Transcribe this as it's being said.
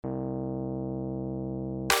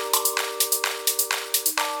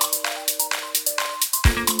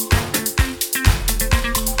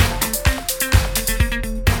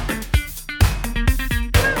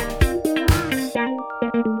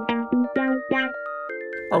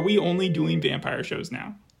Are we only doing vampire shows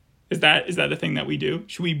now? Is that a thing that we do?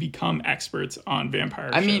 Should we become experts on vampire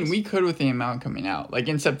shows? I mean, we could with the amount coming out. Like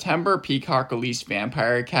in September, Peacock released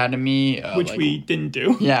Vampire Academy. Which we didn't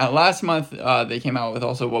do. Yeah, last month they came out with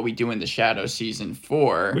also What We Do in the Shadows Season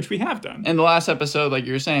 4. Which we have done. And the last episode, like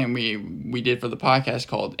you were saying, we did for the podcast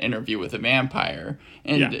called Interview with a Vampire.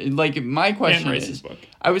 And like my question is, book.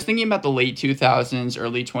 I was thinking about the late 2000s,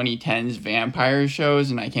 early 2010s vampire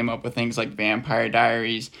shows, and I came up with things like Vampire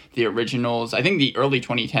Diaries, the originals. I think the early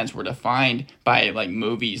 2010s were defined by like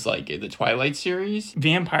movies like the Twilight series.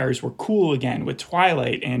 Vampires were cool again with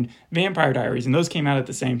Twilight and Vampire Diaries, and those came out at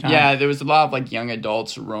the same time. Yeah, there was a lot of like young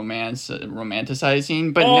adults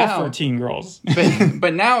romanticizing, but all now for teen girls.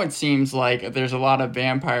 but now it seems like there's a lot of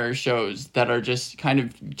vampire shows that are just kind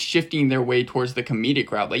of shifting their way towards the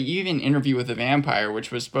comedic route. Like even Interview with a Vampire,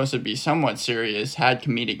 which was supposed to be somewhat serious, had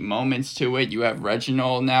comedic moments to it. You have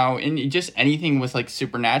Reginald now, and just anything with like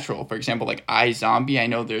supernatural. For example, like iZombie. I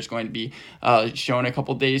know there's going to be show in a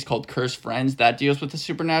couple days called Cursed Friends that deals with the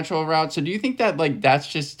supernatural route. So do you think that like that's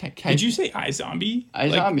just Did you say iZombie?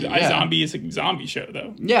 iZombie, like, yeah. iZombie is a zombie show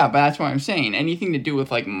though. Yeah, but that's what I'm saying. Anything to do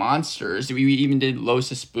with like monsters. We even did Los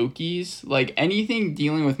Spookies. Like anything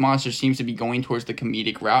dealing with monsters seems to be going towards the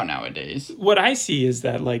comedic route nowadays. What I see is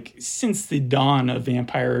that like since the dawn of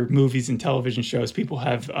vampire movies and television shows, people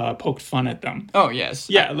have poked fun at them. Oh, yes.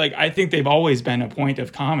 Yeah, like I think they've always been a point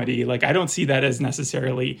of comedy. Like I don't see that as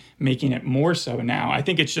necessarily making it more so now. I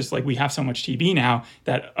think it's just like we have so much TV now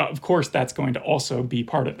that of course that's going to also be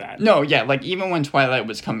part of that. No, yeah, like even when Twilight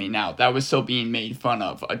was coming out, that was still being made fun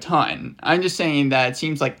of a ton. I'm just saying that it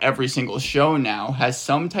seems like every single show now has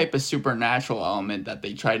some type of supernatural element that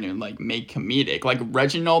they try to like make comedic. Like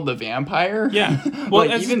Reginald the Vampire. Yeah. Well,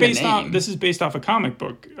 like, this is based off a comic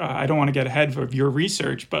book. I don't want to get ahead of your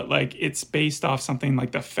research, but like it's based off something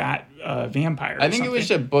like the Fat Vampire. I think it was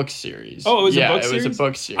a book series. Oh, it was a book series? Yeah, it was a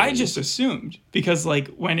book series. I just assumed because like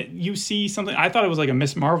when you see something, I thought it was like a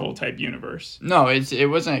Miss Marvel type universe. No, it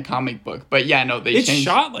wasn't a comic book, but yeah, no, it's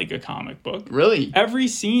shot like a comic book. Really? Every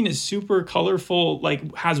scene is super colorful,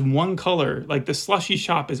 like has one color. Like the slushy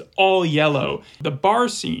shop is all yellow. The bar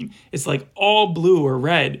scene is like all blue or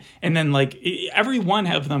red, and then like every one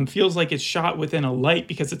of them feels like it's shot within a light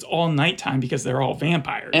because it's all nighttime because they're all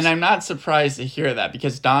vampires. And I'm not surprised to hear that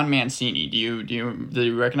because Don Mancini, do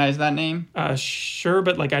you recognize that name? Sure,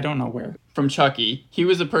 but like I don't know where. From Chucky. He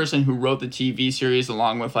was the person who wrote the TV series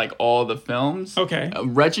along with like all the films. Okay.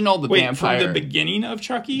 Reginald the Vampire. From the beginning of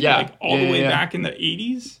Chucky? Yeah. Like all the way back in the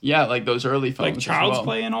 80s? Yeah, like those early films. Like Child's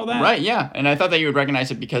Play and all that? Right, yeah. And I thought that you would recognize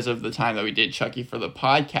it because of the time that we did Chucky for the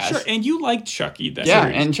podcast. Sure, and you liked Chucky that Yeah,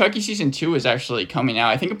 series. and Chucky Season 2 is actually coming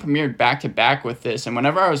out. I think it premiered back-to-back with this, and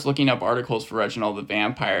whenever I was looking up articles for Reginald the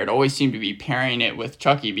Vampire, it always seemed to be pairing it with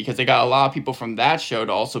Chucky because they got a lot of people from that show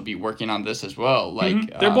to also be working on this as well.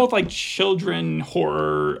 Like they're both like children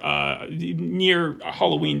horror, near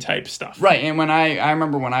Halloween type stuff. Right, and when I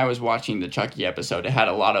remember when I was watching the Chucky episode, it had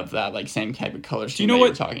a lot of that like same type of color scheme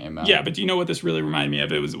you're talking about. Yeah, but do you know what this really reminded me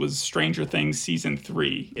of? It was Stranger Things Season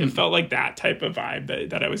 3. It felt like that type of vibe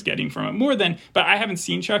that I was getting from it more than, but I haven't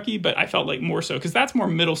seen Chucky, but I felt like more so, because that's more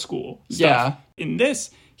middle school stuff. Yeah. In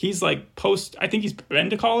this, he's like I think he's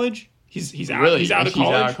been to college. He's out. Really? He's out of college.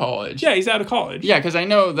 He's out of college. Yeah, he's out of college. Yeah, because I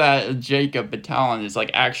know that Jacob Batalon is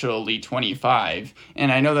like actually 25,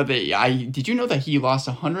 and I know that did you know that he lost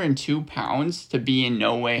 102 pounds to be in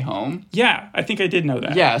No Way Home? Yeah, I think I did know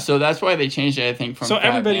that. Yeah, so that's why they changed it. I think from so Fat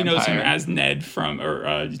everybody Vampire. knows him as Ned from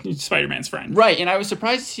Spider-Man's friend. Right, and I was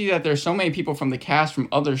surprised to see that there's so many people from the cast from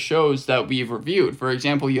other shows that we've reviewed. For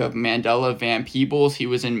example, you have Mandela Van Peebles. He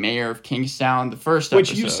was in Mayor of Kingstown, the first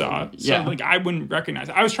episode. Which you saw. So, yeah. like, I wouldn't recognize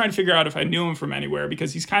it. I was trying to figure out if I knew him from anywhere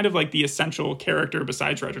because he's kind of like the essential character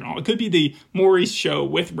besides Reginald. It could be the Maurice show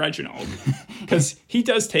with Reginald because he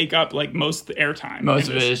does take up like most of the airtime. Most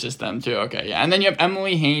of it is just them too. Okay, yeah. And then you have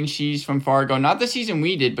Emily Haines. She's from Fargo. Not the season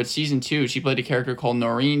we did, but season 2. She played a character called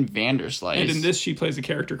Noreen Vanderslice. And in this, she plays a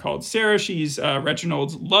character called Sarah. She's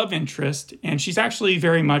Reginald's love interest, and she's actually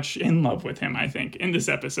very much in love with him, I think. In this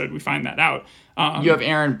episode, we find that out. You have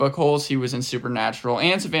Aaron Buchholz. He was in Supernatural.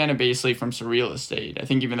 And Savannah Basley from Surreal Estate. I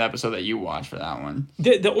think even the episode that you watched for that one.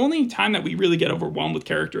 The only time that we really get overwhelmed with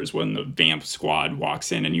characters is when the Vamp squad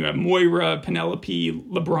walks in and you have Moira, Penelope,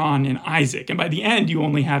 LeBron, and Isaac. And by the end, you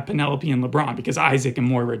only have Penelope and LeBron because Isaac and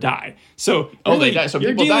Moira die. So they die. So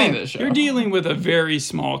people die in this show. You're dealing with a very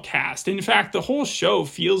small cast. In fact, the whole show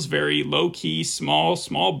feels very low-key,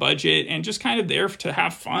 small budget, and just kind of there to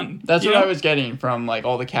have fun. That's what I was getting from like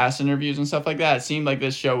all the cast interviews and stuff like that. yeah, it seemed like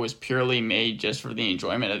this show was purely made just for the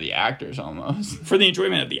enjoyment of the actors almost. For the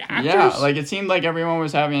enjoyment of the actors? Yeah, like it seemed like everyone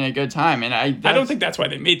was having a good time. And I don't think that's why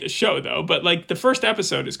they made the show, though. But like the first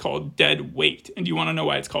episode is called Dead Weight. And do you want to know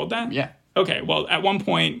why it's called that? Yeah. Okay, well, at one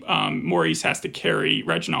point, Maurice has to carry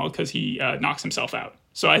Reginald because he knocks himself out.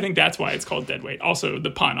 So I think that's why it's called Dead Weight. Also,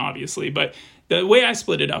 the pun, obviously. But the way I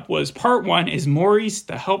split it up was part one is Maurice,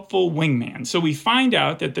 the helpful wingman. So we find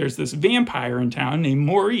out that there's this vampire in town named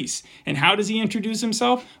Maurice. And how does he introduce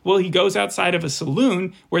himself? Well, he goes outside of a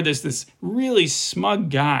saloon where there's this really smug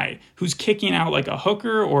guy who's kicking out like a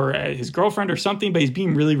hooker or his girlfriend or something, but he's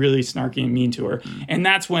being really, really snarky and mean to her. And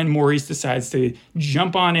that's when Maurice decides to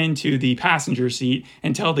jump on into the passenger seat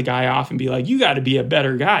and tell the guy off and be like, you got to be a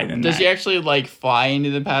better guy than that. Does he actually like fly into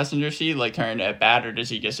the passenger seat, like turn it bad, or does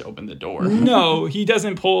he just open the door? No, he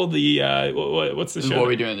doesn't pull the, what's the show? What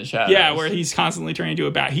We Do in the Shadows. Yeah, where he's constantly turning into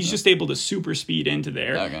a bat. He's just able to super speed into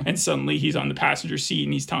there. Okay. And suddenly he's on the passenger seat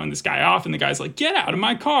and he's telling this guy off. And the guy's like, get out of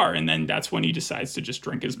my car. And then that's when he decides to just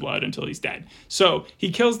drink his blood until he's dead. So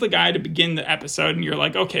he kills the guy to begin the episode. And you're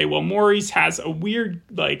like, okay, well, Maurice has a weird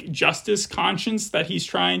like justice conscience that he's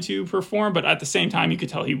trying to perform. But at the same time, you could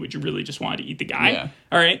tell he would really just want to eat the guy. Yeah.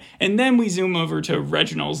 All right. And then we zoom over to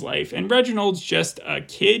Reginald's life. And Reginald's just a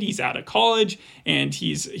kid. He's out of college and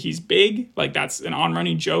he's big. Like that's an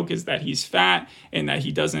on-running joke is that he's fat and that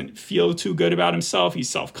he doesn't feel too good about himself. He's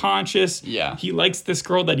self-conscious. Yeah. He likes this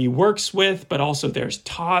girl that he works with, but also there's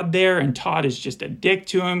Todd there, and Todd is just a dick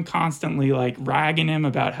to him, constantly like ragging him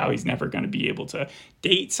about how he's never going to be able to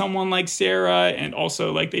date someone like Sarah. And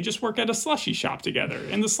also like they just work at a slushy shop together.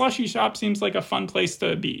 And the slushy shop seems like a fun place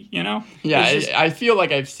to be, you know? Yeah, I feel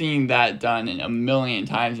like I've seen that done a million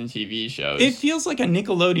times in TV shows. It feels like a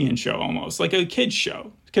Nickelodeon show almost, like a kid's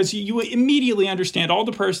show. Because you immediately understand all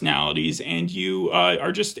the personalities and you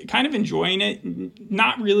are just kind of enjoying it,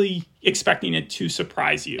 not really expecting it to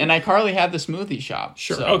surprise you. And iCarly had the smoothie shop.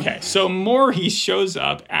 Sure. So. Okay. So Maurice shows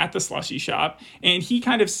up at the slushy shop and he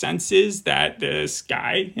kind of senses that this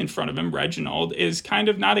guy in front of him, Reginald, is kind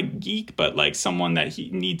of not a geek, but like someone that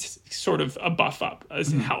he needs sort of a buff up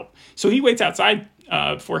as help. So he waits outside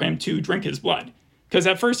for him to drink his blood. Because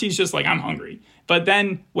at first he's just like, I'm hungry. But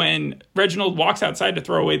then when Reginald walks outside to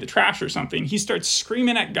throw away the trash or something, he starts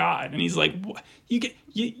screaming at God. And he's like,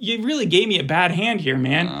 you really gave me a bad hand here,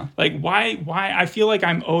 man. Like, why? I feel like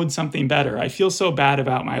I'm owed something better. I feel so bad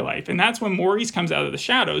about my life. And that's when Maurice comes out of the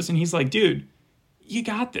shadows and he's like, dude, you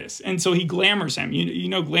got this. And so he glamours him. You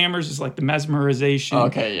know, glamours is like the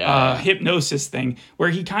mesmerization, hypnosis thing, where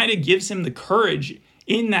he kind of gives him the courage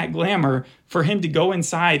in that glamour for him to go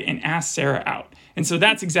inside and ask Sarah out. And so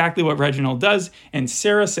that's exactly what Reginald does. And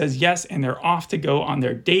Sarah says yes, and they're off to go on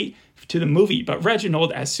their date to the movie. But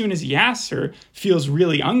Reginald, as soon as he asks her, feels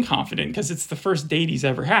really unconfident because it's the first date he's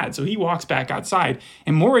ever had. So he walks back outside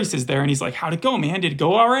and Maurice is there and he's like, how'd it go, man? Did it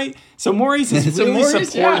go all right? So Maurice is really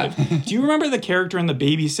supportive. Yeah. Do you remember the character in The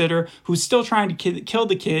Babysitter who's still trying to kill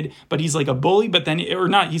the kid, but he's like a bully, but then, or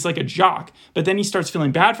not, he's like a jock, but then he starts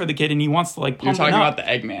feeling bad for the kid and he wants to like pump him up. You're talking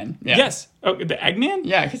about the Eggman. Yeah. Yes. Oh, the Eggman?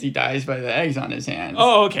 Yeah, because he dies by the eggs on his hands.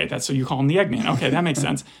 Oh, okay. That's so you call him the Eggman. Okay, that makes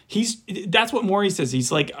sense. That's what Maurice says.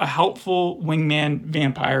 He's like a helpful wingman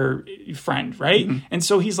vampire friend, right? Mm-hmm. And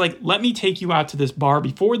so he's like, let me take you out to this bar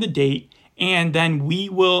before the date, and then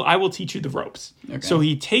I will teach you the ropes. Okay. So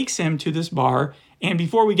he takes him to this bar, and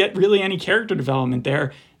before we get really any character development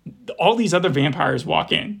there, all these other vampires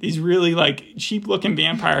walk in. These really like cheap looking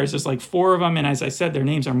vampires. There's like 4 of them. And as I said, their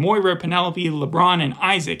names are Moira, Penelope, LeBron, and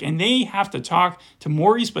Isaac. And they have to talk to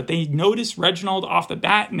Maurice, but they notice Reginald off the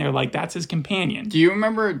bat and they're like, that's his companion. Do you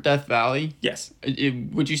remember Death Valley? Yes.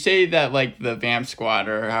 Would you say that like the Vamp Squad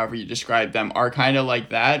or however you describe them are kind of like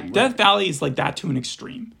that? Death Valley is like that to an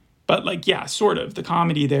extreme. But like, yeah, sort of. The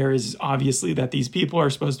comedy there is obviously that these people are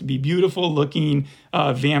supposed to be beautiful looking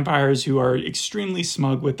vampires who are extremely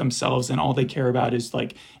smug with themselves and all they care about is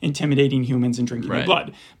like intimidating humans and drinking their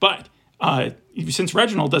blood. But since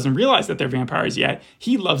Reginald doesn't realize that they're vampires yet,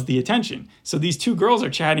 he loves the attention. So these 2 girls are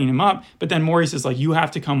chatting him up, but then Maurice is like, you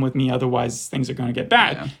have to come with me, otherwise things are going to get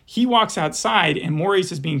bad. Yeah. He walks outside and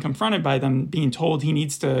Maurice is being confronted by them, being told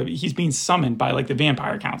he's being summoned by like the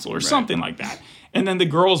vampire council or something like that. And then the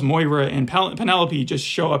girls, Moira and Penelope, just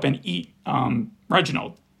show up and eat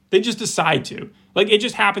Reginald. They just decide to. Like, it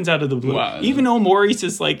just happens out of the blue. Wow. Even though Maurice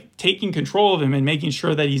is, like, taking control of him and making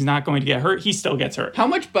sure that he's not going to get hurt, he still gets hurt. How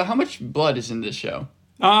much blood is in this show?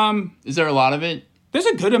 Is there a lot of it? There's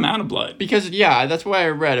a good amount of blood. Because, yeah, that's what I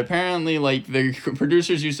read. Apparently, like, the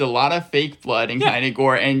producers used a lot of fake blood and kind of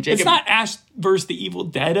gore. And Jacob... It's not versus the Evil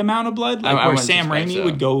Dead amount of blood, I like where wouldn't Sam suspect Raimi so.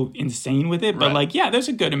 would go insane with it. But Right. like, yeah, there's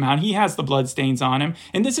a good amount. He has the blood stains on him.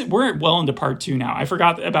 And we're well into part 2 now. I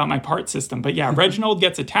forgot about my part system. But yeah, Reginald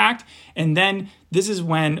gets attacked. And then this is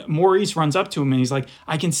when Maurice runs up to him and he's like,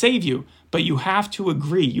 I can save you, but you have to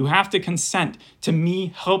agree. You have to consent to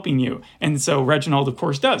me helping you. And so Reginald, of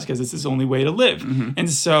course, does, because it's his only way to live. And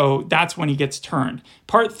so that's when he gets turned.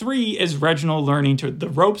 Part 3 is Reginald learning the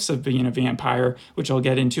ropes of being a vampire, which I'll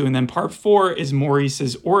get into. And then part 4 is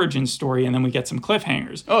Maurice's origin story. And then we get some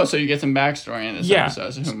cliffhangers. Oh, so you get some backstory in this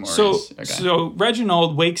episode. So who Maurice? So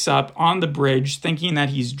Reginald wakes up on the bridge thinking that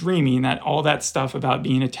he's dreaming, that all that stuff about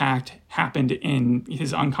being attacked happened in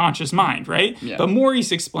his unconscious mind, right? Yeah. But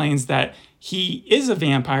Maurice explains that he is a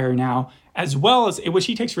vampire now, as well as, which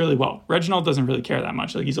he takes really well. Reginald doesn't really care that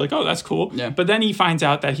much. Like, he's like, oh, that's cool. Yeah. But then he finds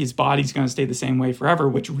out that his body's going to stay the same way forever,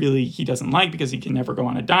 which really he doesn't like because he can never go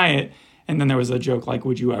on a diet. And then there was a joke like,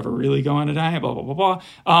 would you ever really go on a diet? Blah, blah, blah,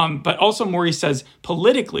 blah. But also Maurice says,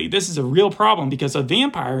 politically, this is a real problem because a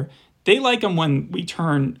vampire, they like them when we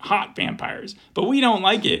turn hot vampires, but we don't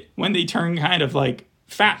like it when they turn kind of like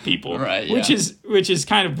fat people, right? Yeah. Which is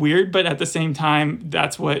kind of weird, but at the same time,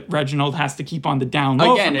 that's what Reginald has to keep on the down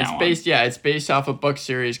low. Again, it's based off a book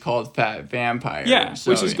series called Fat Vampire. Yeah,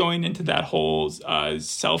 so, which is going into that whole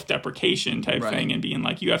self-deprecation type thing and being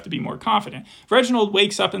like, you have to be more confident. Reginald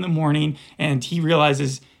wakes up in the morning and he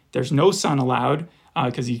realizes there's no sun allowed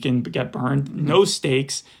because he can get burned. No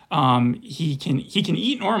steaks. He can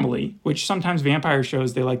eat normally, which sometimes vampire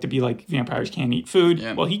shows, they like to be like, vampires can't eat food.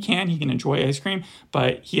 Yeah. Well, he can enjoy ice cream,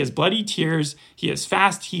 but he has bloody tears. He has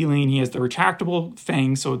fast healing. He has the retractable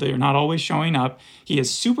thing, so they're not always showing up. He has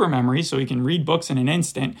super memory, so he can read books in an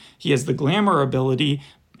instant. He has the glamour ability,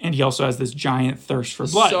 and he also has this giant thirst for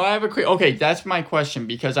blood. So I have okay, that's my question,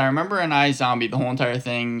 because I remember in iZombie, the whole entire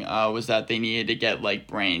thing was that they needed to get, like,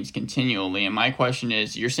 brains continually, and my question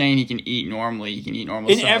is, you're saying he can eat normally, he can eat normal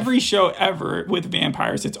stuff? In every show ever with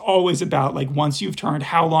vampires, it's always about, like, once you've turned,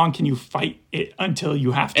 how long can you fight it until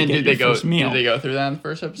you have to get your first meal? Did they go through that in the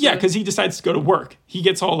first episode? Yeah, because he decides to go to work. He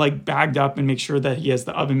gets all, like, bagged up and makes sure that he has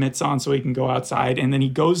the oven mitts on so he can go outside, and then he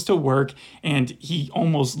goes to work, and he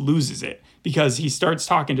almost loses it. Because he starts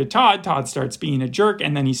talking to Todd, Todd starts being a jerk,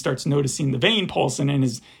 and then he starts noticing the vein pulsing in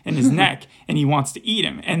his neck, and he wants to eat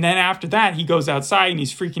him. And then after that, he goes outside, and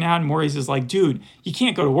he's freaking out, and Maurice is like, dude, you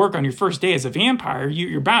can't go to work on your first day as a vampire.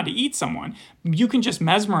 You're bound to eat someone. You can just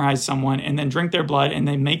mesmerize someone and then drink their blood and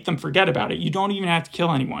then make them forget about it. You don't even have to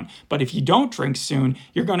kill anyone. But if you don't drink soon,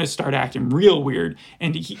 you're going to start acting real weird.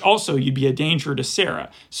 And you'd be a danger to Sarah.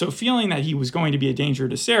 So feeling that he was going to be a danger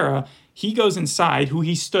to Sarah, he goes inside, who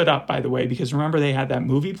he stood up, by the way, because remember they had that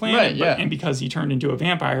movie plan? Right, yeah. And because he turned into a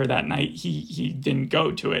vampire that night, he didn't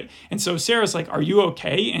go to it. And so Sarah's like, are you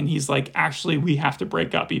okay? And he's like, actually, we have to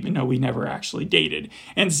break up, even though we never actually dated.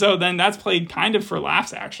 And so then that's played kind of for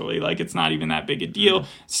laughs, actually. Like, it's not even that big a deal.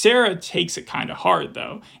 Sarah takes it kind of hard,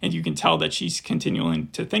 though. And you can tell that she's continuing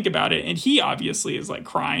to think about it. And he obviously is, like,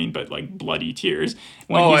 crying, but, like, bloody tears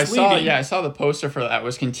when he's leaving. I saw the poster for that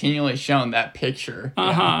was continually shown, that picture.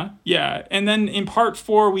 Yeah. And then in part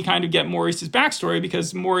 4, we kind of get Maurice's backstory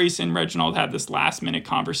because Maurice and Reginald had this last minute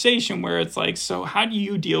conversation where it's like, so how do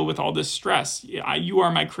you deal with all this stress? You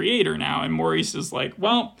are my creator now. And Maurice is like,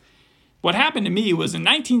 well, what happened to me was in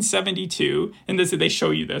 1972, and they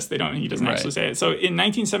show you this. He doesn't actually say it. So in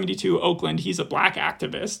 1972, Oakland, he's a black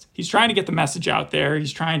activist. He's trying to get the message out there.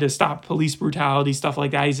 He's trying to stop police brutality, stuff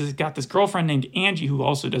like that. He's got this girlfriend named Angie who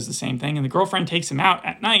also does the same thing. And the girlfriend takes him out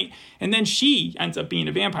at night. And then she ends up being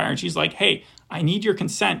a vampire. And she's like, hey, I need your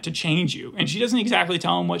consent to change you. And she doesn't exactly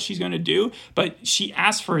tell him what she's going to do, but she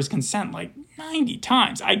asks for his consent like 90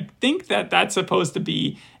 times. I think that that's supposed to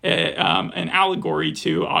be an allegory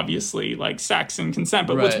to, obviously, like sex and consent.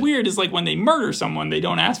 But what's weird is, like, when they murder someone, they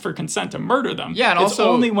don't ask for consent to murder them. Yeah, and it's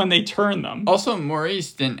also only when they turn them. Also,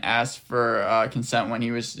 Maurice didn't ask for consent when he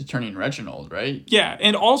was turning Reginald, right? Yeah,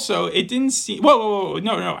 and also, it didn't seem... Whoa.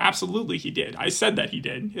 No, absolutely he did. I said that he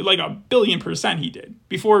did. Like 1,000,000,000% he did.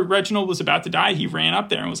 Before Reginald was about to die, he ran up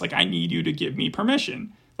there and was like, I need you to give me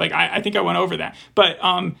permission. Like, I think I went over that. But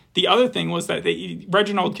the other thing was that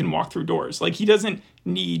Reginald can walk through doors. Like, he doesn't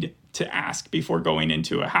need to ask before going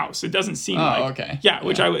into a house. It doesn't seem okay. Yeah,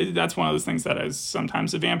 that's one of those things that is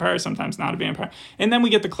sometimes a vampire, sometimes not a vampire. And then we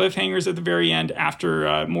get the cliffhangers at the very end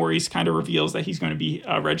after Maurice kind of reveals that he's going to be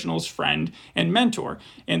Reginald's friend and mentor.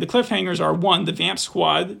 And the cliffhangers are, one, the Vamp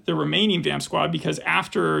Squad, the remaining Vamp Squad, because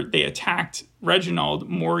after they attacked Reginald,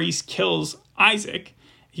 Maurice kills Isaac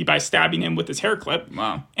by stabbing him with his hair clip.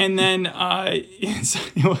 Wow. And then it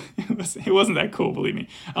wasn't that cool, believe me.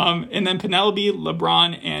 And then Penelope,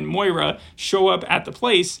 LeBron, and Moira show up at the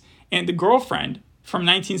place, And the girlfriend from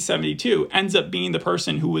 1972 ends up being the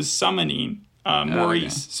person who was summoning Maurice.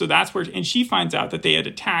 Okay. So that's where, and she finds out that they had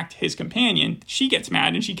attacked his companion. She gets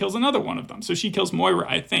mad and she kills another one of them. So she kills Moira,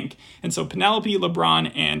 I think. And so Penelope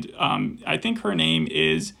LeBron and I think her name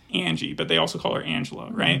is Angie, but they also call her Angela,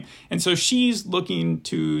 right? And so she's looking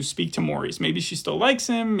to speak to Maurice. Maybe she still likes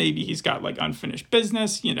him. Maybe he's got like unfinished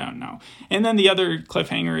business. You don't know. And then the other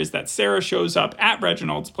cliffhanger is that Sarah shows up at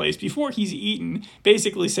Reginald's place before he's eaten,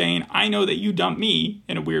 basically saying, I know that you dumped me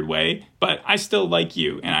in a weird way, but I still like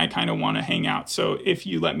you and I kind of want to hang out. So if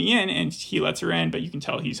you let me in, and he lets her in, but you can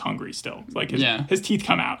tell he's hungry still. Like his teeth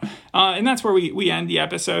come out. And that's where we end the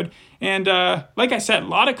episode. And like I said, a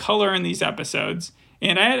lot of color in these episodes.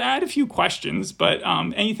 And I had a few questions, but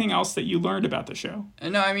anything else that you learned about the show?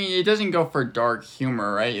 No, I mean, it doesn't go for dark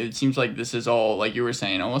humor, right? It seems like this is all, like you were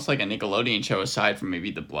saying, almost like a Nickelodeon show aside from maybe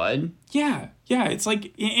the blood. Yeah, it's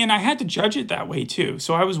like, and I had to judge it that way too.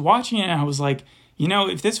 So I was watching it and I was like, you know,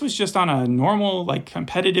 if this was just on a normal, like,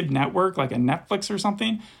 competitive network, like a Netflix or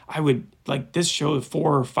something, I would, like, this show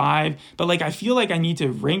 4 or 5. But, like, I feel like I need to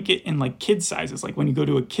rank it in, like, kid sizes. Like, when you go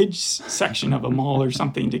to a kids section of a mall or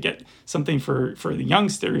something to get something for the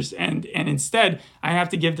youngsters. And instead, I have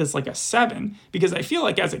to give this, like, a 7. Because I feel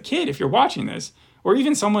like as a kid, if you're watching this, or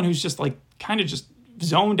even someone who's just, like, kind of just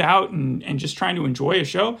zoned out and just trying to enjoy a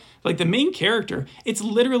show, like the main character, it's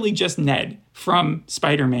literally just Ned from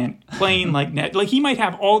Spider-Man playing like Ned. Like he might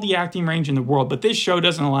have all the acting range in the world, but this show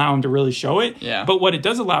doesn't allow him to really show it. Yeah. But what it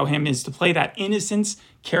does allow him is to play that innocence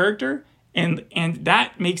character, and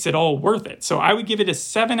that makes it all worth it. So I would give it a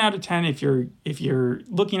 7 out of 10 if you're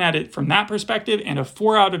looking at it from that perspective, and a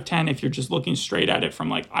 4 out of 10 if you're just looking straight at it from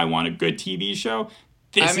like, I want a good TV show.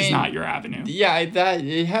 This is not your avenue. Yeah, that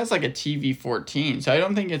it has like a TV 14, so I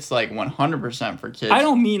don't think it's like 100% for kids. I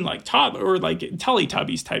don't mean like toddler or like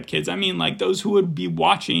Teletubbies type kids. I mean like those who would be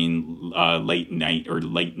watching late night or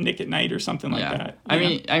late Nick at Night or something like that. I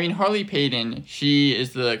mean Harley Payton, she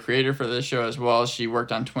is the creator for this show as well. She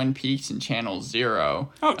worked on Twin Peaks and Channel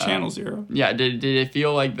Zero. Oh, Channel Zero. Yeah, did it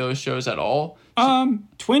feel like those shows at all?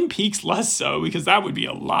 Twin Peaks less so, because that would be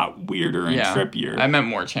a lot weirder and trippier. I meant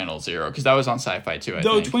more Channel Zero because that was on Sci-Fi too. I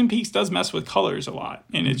Though think. Twin Peaks does mess with colors a lot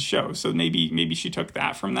in its show, so maybe she took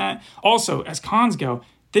that from that. Also, as cons go,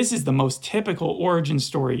 this is the most typical origin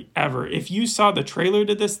story ever. If you saw the trailer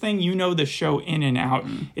to this thing, you know the show in and out.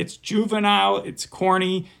 It's juvenile, it's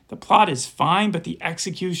corny, the plot is fine, but the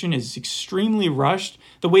execution is extremely rushed.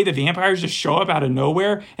 The way the vampires just show up out of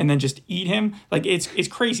nowhere and then just eat him, like it's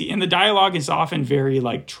crazy. And the dialogue is often very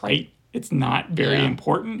like trite. It's not very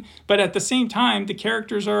important. But at the same time, the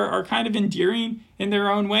characters are kind of endearing in their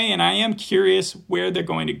own way, and I am curious where they're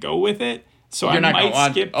going to go with it. So I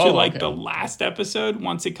might skip to the last episode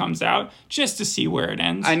once it comes out just to see where it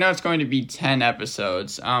ends. I know it's going to be 10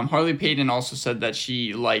 episodes. Harley Payton also said that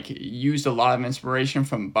she used a lot of inspiration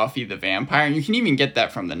from Buffy the Vampire, and you can even get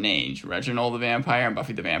that from the names, Reginald the Vampire and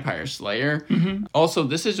Buffy the Vampire Slayer. Mm-hmm. Also,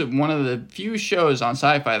 this is one of the few shows on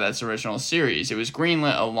Sci-Fi that's original series. It was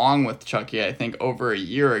greenlit along with Chucky, I think, over a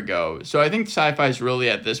year ago. So I think Sci-Fi is really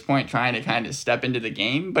at this point trying to kind of step into the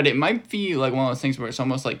game, but it might be like one of those things where it's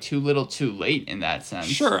almost like too little too late in that sense.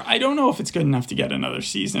 Sure. I don't know if it's good enough to get another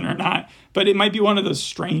season or not, but it might be one of those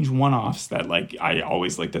strange one-offs that like I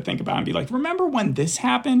always like to think about and be like, remember when this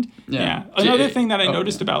happened? Yeah. Another thing that I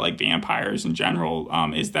noticed about like vampires in general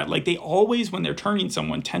is that like they always, when they're turning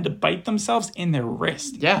someone, tend to bite themselves in their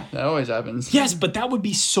wrist. Yeah, that always happens. Yes, but that would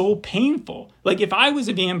be so painful. Like if I was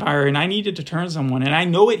a vampire and I needed to turn someone and I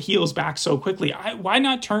know it heals back so quickly, why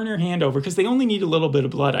not turn your hand over? Because they only need a little bit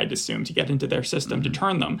of blood, I'd assume, to get into their system to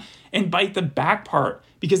turn them, and bite the back part,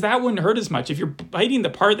 because that wouldn't hurt as much. If you're biting the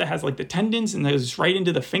part that has like the tendons and goes right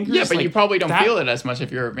into the fingers. Yeah, but you probably don't feel it as much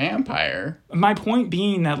if you're a vampire. My point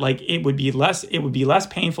being that like it would be less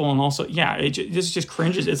painful, and also this just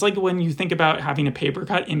cringes. It's like when you think about having a paper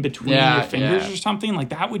cut in between your fingers or something, like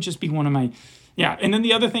that would just be one of my. Yeah, and then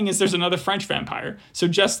the other thing is there's another French vampire. So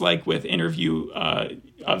just like with Interview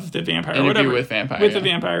of the Vampire, the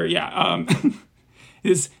Vampire,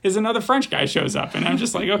 is another French guy shows up, and I'm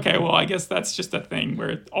just like, okay, well, I guess that's just a thing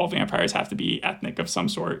where all vampires have to be ethnic of some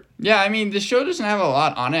sort. Yeah, I mean, the show doesn't have a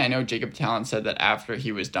lot on it. I know Jacob Talent said that after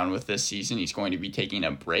he was done with this season, he's going to be taking a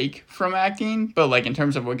break from acting, but like in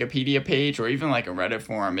terms of Wikipedia page or even like a Reddit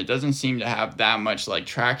forum, it doesn't seem to have that much like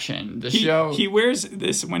traction. He wears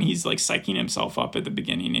this when he's like psyching himself up at the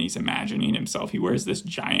beginning and he's imagining himself. He wears this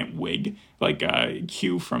giant wig, like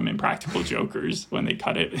Q from Impractical Jokers when they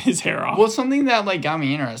cut his hair off. Well, something that like got got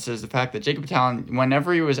me interested is the fact that Jacob Batalon,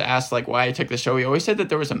 whenever he was asked like why he took the show, he always said that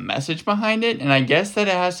there was a message behind it, and I guess that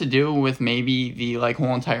it has to do with maybe the like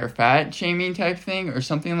whole entire fat shaming type thing or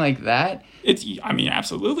something like that. I mean,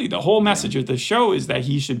 absolutely. The whole message of the show is that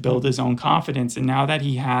he should build his own confidence, and now that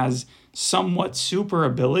he has somewhat super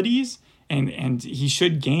abilities, and he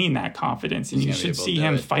should gain that confidence, and you should see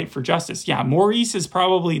him fight for justice. Yeah, Maurice is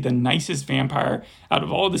probably the nicest vampire out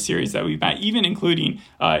of all the series that we've met, even including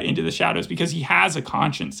Into the Shadows, because he has a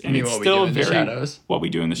conscience, and it's still very what we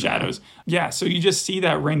do in the shadows. Yeah, so you just see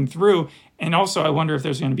that ring through. And also, I wonder if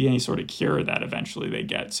there's going to be any sort of cure that eventually they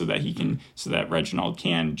get, so that Reginald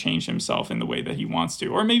can change himself in the way that he wants to,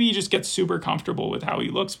 or maybe he just gets super comfortable with how he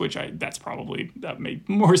looks, that made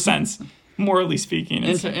more sense. Morally speaking.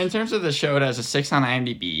 In terms of the show, it has a 6 on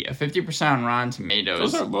IMDb, a 50% on Rotten Tomatoes.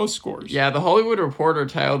 Those are low scores. Yeah, The Hollywood Reporter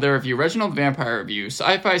titled their review, Reginald the Vampire Review,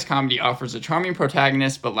 Sci-Fi's comedy offers a charming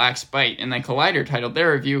protagonist but lacks bite. And then Collider titled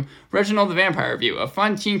their review, Reginald the Vampire Review, a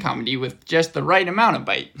fun teen comedy with just the right amount of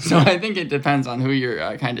bite. So I think it depends on who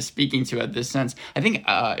you're kind of speaking to at this sense. I think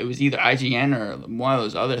it was either IGN or one of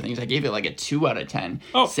those other things. I gave it like a 2 out of 10.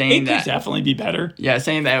 Oh, saying it could definitely be better. Yeah,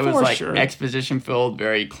 saying that it was like exposition filled,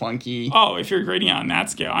 very clunky. Oh, if you're grading on that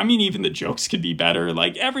scale, I mean, even the jokes could be better.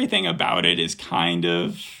 Like, everything about it is kind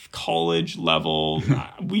of college level.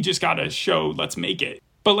 We just got a show, let's make it.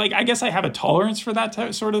 But, like, I guess I have a tolerance for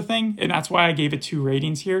that sort of thing, and that's why I gave it 2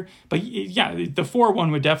 ratings here. But, yeah, the 4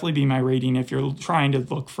 one would definitely be my rating if you're trying to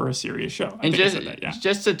look for a serious show. And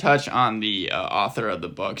just to touch on the author of the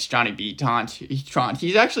books, Johnny B. Trant,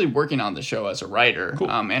 he's actually working on the show as a writer,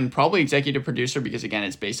 cool. And probably executive producer, because, again,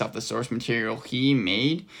 it's based off the source material he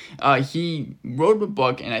made. He wrote a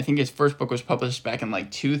book, and I think his first book was published back in,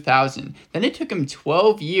 like, 2000. Then it took him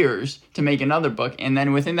 12 years to make another book, and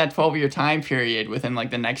then within that 12-year time period, within,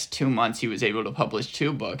 like, the next 2 months, he was able to publish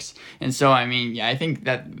 2 books. And so, I mean, yeah, I think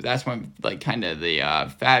that's when, like, kind of the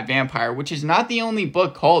Fat Vampire, which is not the only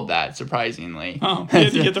book called that, surprisingly. Oh, he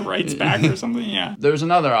had to get the rights back or something, yeah. There's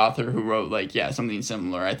another author who wrote, like, yeah, something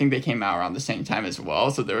similar. I think they came out around the same time as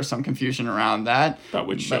well, so there was some confusion around that. About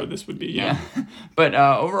which show this would be, yeah. But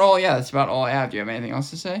overall, yeah, that's about all I have. Do you have anything else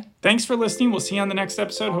to say? Thanks for listening. We'll see you on the next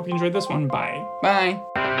episode. Hope you enjoyed this one. Bye.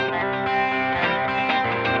 Bye.